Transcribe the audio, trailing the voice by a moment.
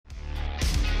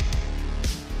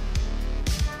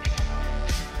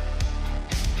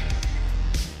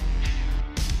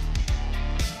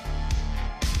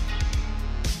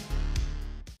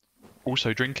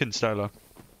Also, drinking Stella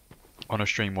on a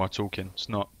stream while talking, it's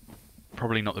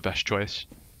probably not the best choice.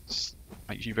 It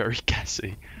makes you very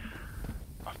gassy.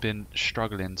 I've been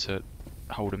struggling to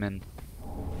hold him in.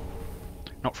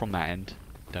 Not from that end,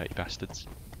 dirty bastards.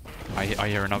 I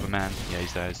hear another man. Yeah,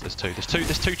 he's there. There's two.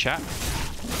 There's two, chat.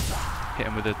 Hit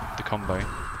him with the combo.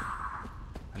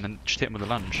 And then just hit him with a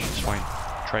lunge. It's fine.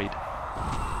 Trade.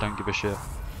 Don't give a shit.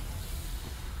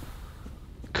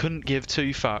 Couldn't give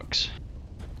two fucks.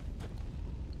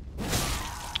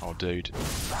 Oh, dude.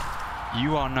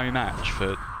 You are no match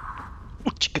for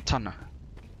Uchikatana.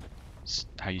 That's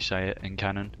how you say it in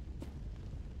canon.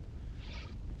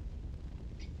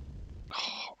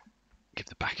 Oh, give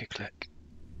the back a click.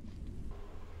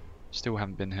 Still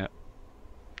haven't been hit.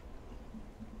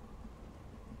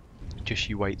 Just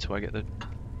you wait till I get the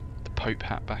Pope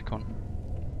hat back on.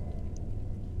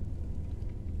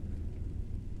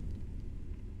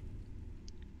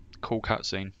 Cool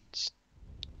cutscene. It's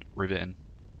riveting.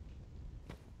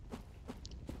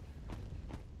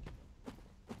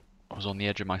 I was on the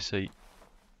edge of my seat.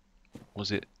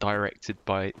 Was it directed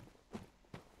by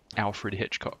Alfred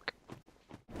Hitchcock?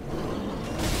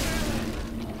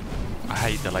 I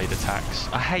hate delayed attacks.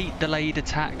 I hate delayed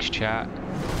attacks, chat.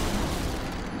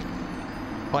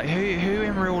 Like, who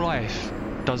in real life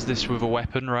does this with a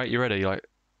weapon, right? You ready? Like,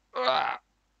 ah!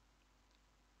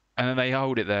 And then they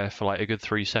hold it there for like a good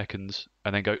 3 seconds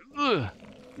and then go, ugh!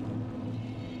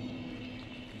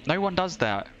 No one does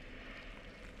that.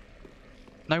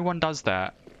 No one does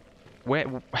that.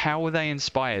 How were they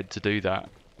inspired to do that?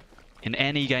 In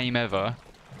any game ever?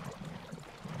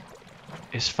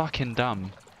 It's fucking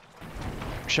dumb.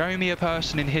 Show me a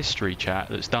person in history, chat,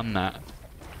 that's done that.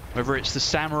 Whether it's the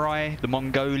samurai, the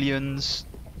Mongolians,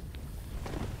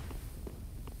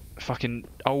 fucking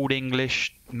old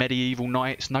English medieval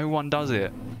knights, no one does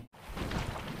it.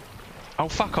 Oh,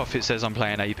 fuck off, it says I'm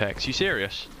playing Apex. You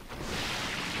serious?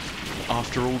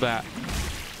 After all that,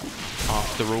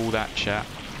 chat.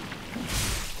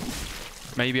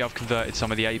 Maybe I've converted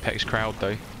some of the Apex crowd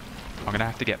though. I'm gonna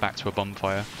have to get back to a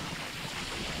bonfire.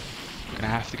 I'm gonna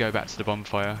have to go back to the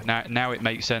bonfire. Now it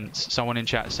makes sense. Someone in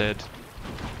chat said,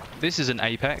 "This isn't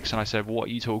Apex," and I said, "What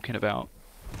are you talking about?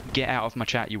 Get out of my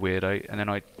chat, you weirdo." And then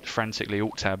I frantically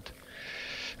alt-tabbed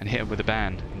and hit him with a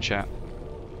ban in chat.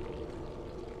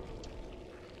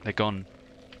 They're gone.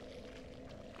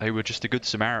 They were just a good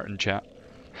Samaritan, chat.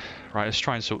 Right, let's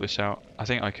try and sort this out. I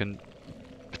think I can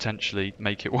potentially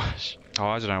make it worse. Oh,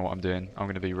 I don't know what I'm doing. I'm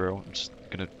going to be real. I'm just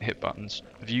going to hit buttons.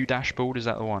 View dashboard, is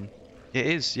that the one? It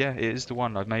is, yeah, it is the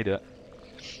one. I've made it.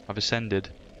 I've ascended.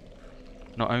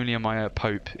 Not only am I a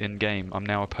Pope in-game, I'm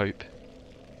now a Pope.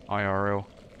 IRL.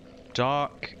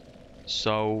 Dark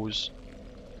Souls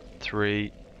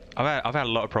 3. I've had a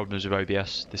lot of problems with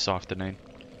OBS this afternoon.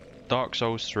 Dark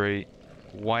Souls 3.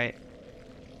 White.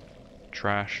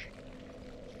 Trash.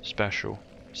 Special.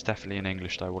 It's definitely in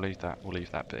English though. We'll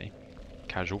leave that be.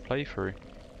 Casual playthrough.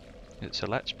 It's a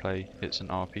let's play. It's an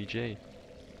RPG.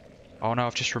 Oh no,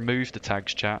 I've just removed the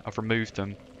tags, chat. I've removed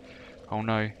them. Oh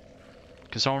no.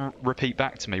 Can someone repeat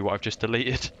back to me what I've just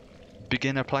deleted?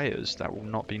 Beginner players. That will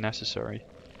not be necessary.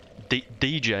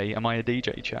 DJ. Am I a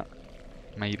DJ, chat?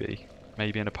 Maybe.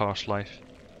 Maybe in a past life.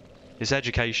 It's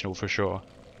educational for sure.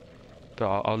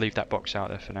 But I'll leave that box out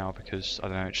there for now because, I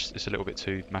don't know, it's a little bit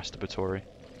too masturbatory.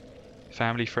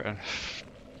 Family friend.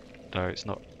 No, it's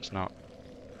not. It's not.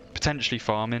 Potentially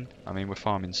farming. I mean, we're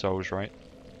farming souls, right?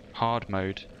 Hard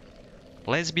mode.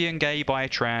 Lesbian, gay, bi,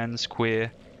 trans,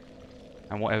 queer,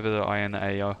 and whatever the I and the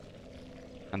A are.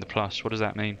 And the plus. What does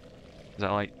that mean? Is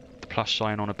that like the plus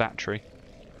sign on a battery?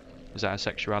 Is that a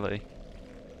sexuality?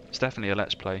 It's definitely a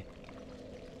let's play.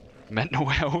 Mental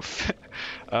health.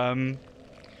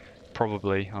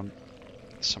 Probably.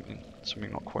 Something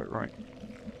not quite right.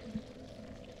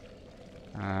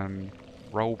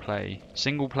 Role play,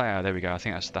 single player. There we go. I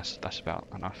think that's about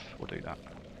enough. We'll do that.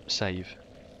 Save.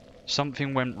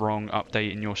 Something went wrong.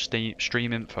 Updating your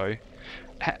stream info.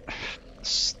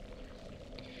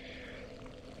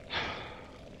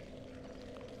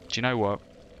 Do you know what?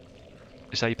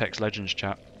 It's Apex Legends,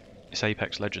 chat. It's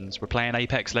Apex Legends. We're playing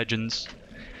Apex Legends.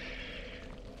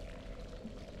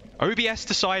 OBS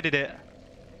decided it.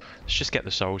 Let's just get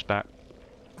the souls back.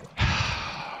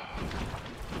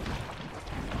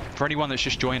 For anyone that's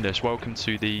just joined us, welcome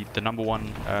to the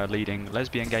 #1 leading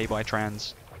lesbian, gay, bi,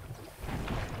 trans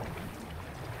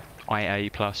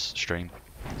IA plus stream.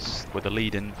 We're the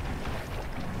leading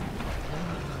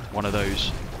one of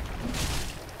those.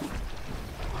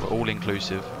 We're all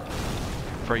inclusive,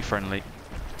 very friendly,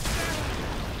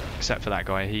 except for that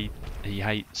guy. He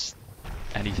hates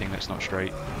anything that's not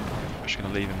straight. I'm just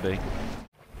gonna leave him be.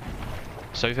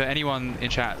 So for anyone in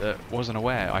chat that wasn't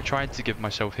aware, I tried to give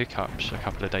myself hiccups a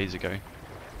couple of days ago.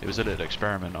 It was a little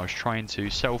experiment. I was trying to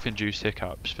self-induce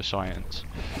hiccups for science.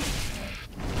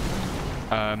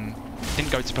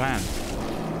 Didn't go to plan.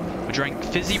 I drank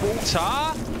fizzy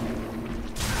water.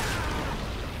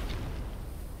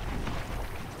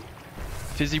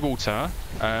 Fizzy water,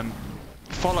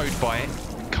 followed by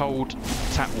cold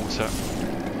tap water.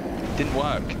 Didn't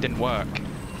work. Didn't work.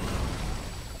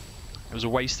 It was a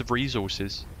waste of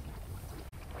resources.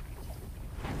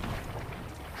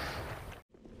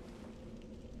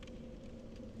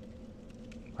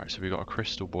 Right, so we've got a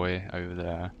crystal boy over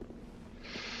there.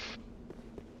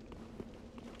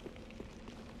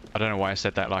 I don't know why I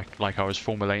said that like I was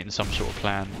formulating some sort of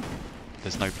plan.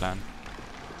 There's no plan.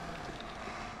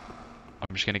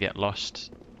 I'm just going to get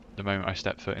lost the moment I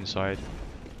step foot inside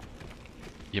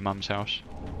your mum's house.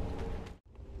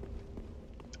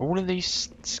 All of these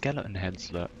skeleton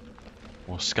heads, look.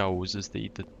 Or skulls, as the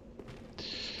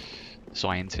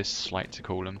scientists like to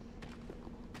call them.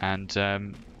 And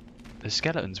the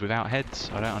skeletons without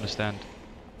heads. I don't understand.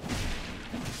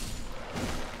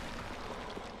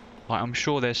 Like, I'm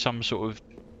sure there's some sort of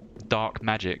dark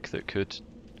magic that could...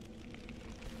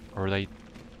 Or are they...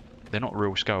 They're not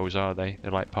real skulls, are they?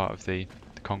 They're like part of the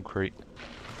concrete.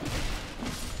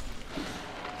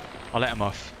 I'll let them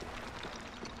off.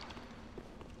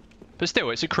 But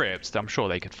still, it's a crypt. I'm sure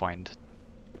they could find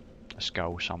a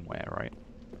skull somewhere, right?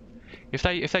 If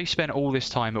they spent all this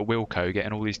time at Wilco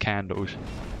getting all these candles,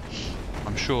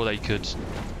 I'm sure they could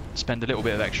spend a little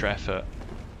bit of extra effort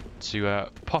to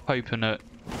pop open it.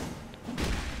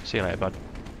 See you later, bud.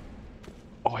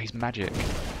 Oh, he's magic.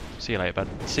 See you later, bud.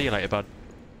 See you later, bud.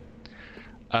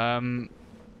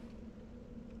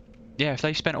 Yeah, if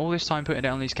they spent all this time putting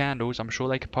down these candles, I'm sure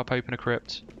they could pop open a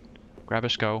crypt, grab a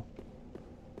skull,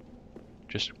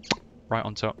 just right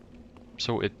on top.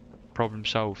 Sorted. Problem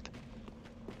solved.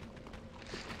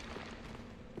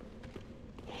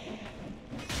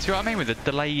 See what I mean with the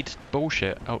delayed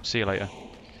bullshit? Oh, see you later.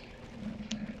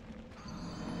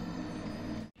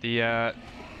 The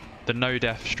no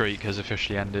death streak has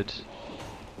officially ended.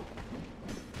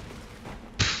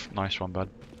 Pfft, nice one, bud.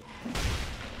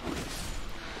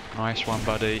 Nice one,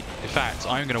 buddy. In fact,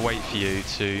 I'm going to wait for you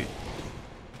to...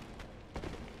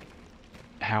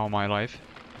 How am I alive?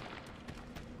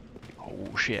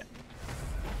 Oh, shit.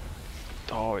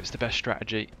 Oh, it's the best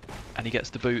strategy. And he gets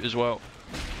the boot as well.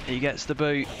 He gets the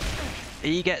boot.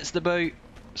 He gets the boot.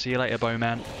 See you later,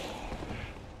 bowman.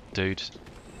 Dude.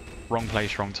 Wrong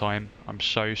place, wrong time. I'm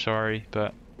so sorry,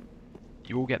 but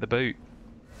you all get the boot.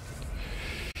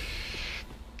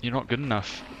 You're not good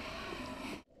enough.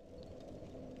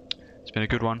 It's been a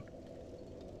good one.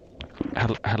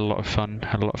 Had a lot of fun.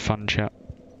 Had a lot of fun, chat.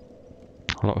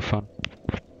 A lot of fun.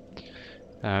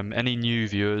 Any new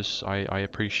viewers, I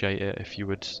appreciate it if you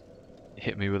would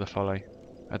hit me with a follow.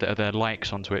 Are there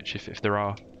likes on Twitch? If there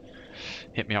are,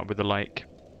 hit me up with a like.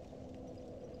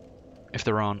 If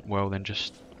there aren't, well then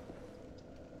just,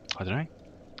 I don't know,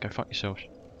 go fuck yourselves.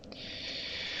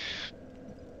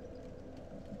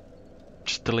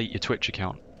 Just delete your Twitch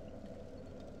account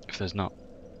if there's not.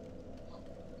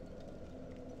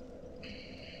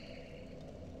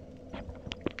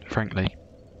 Frankly.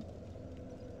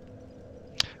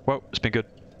 Well, it's been good.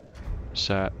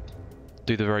 So,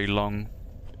 do the very long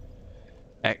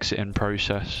exiting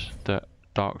process that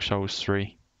Dark Souls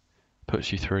 3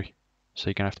 puts you through. So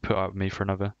you're going to have to put up with me for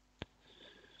another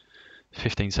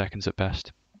 15 seconds at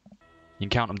best. You can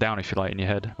count them down if you like in your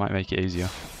head. Might make it easier.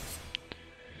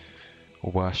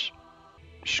 Or worse.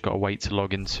 Just got to wait to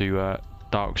log into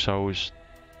Dark Souls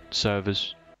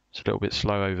servers. It's a little bit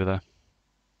slow over there.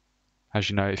 As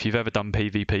you know, if you've ever done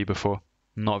PvP before,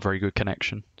 not a very good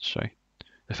connection. So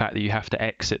the fact that you have to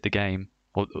exit the game,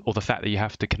 or the fact that you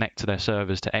have to connect to their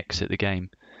servers to exit the game,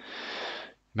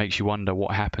 makes you wonder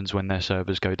what happens when their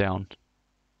servers go down.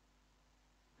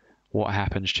 What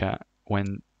happens, chat,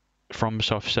 when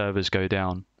FromSoft servers go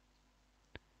down?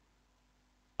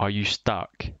 Are you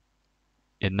stuck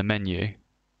in the menu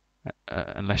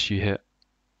unless you hit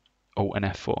Alt and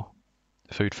F4?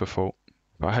 Food for thought.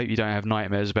 But I hope you don't have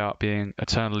nightmares about being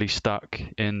eternally stuck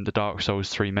in the Dark Souls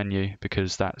 3 menu,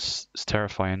 because it's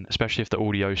terrifying, especially if the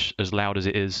audio's as loud as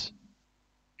it is.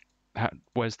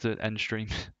 Where's the end stream?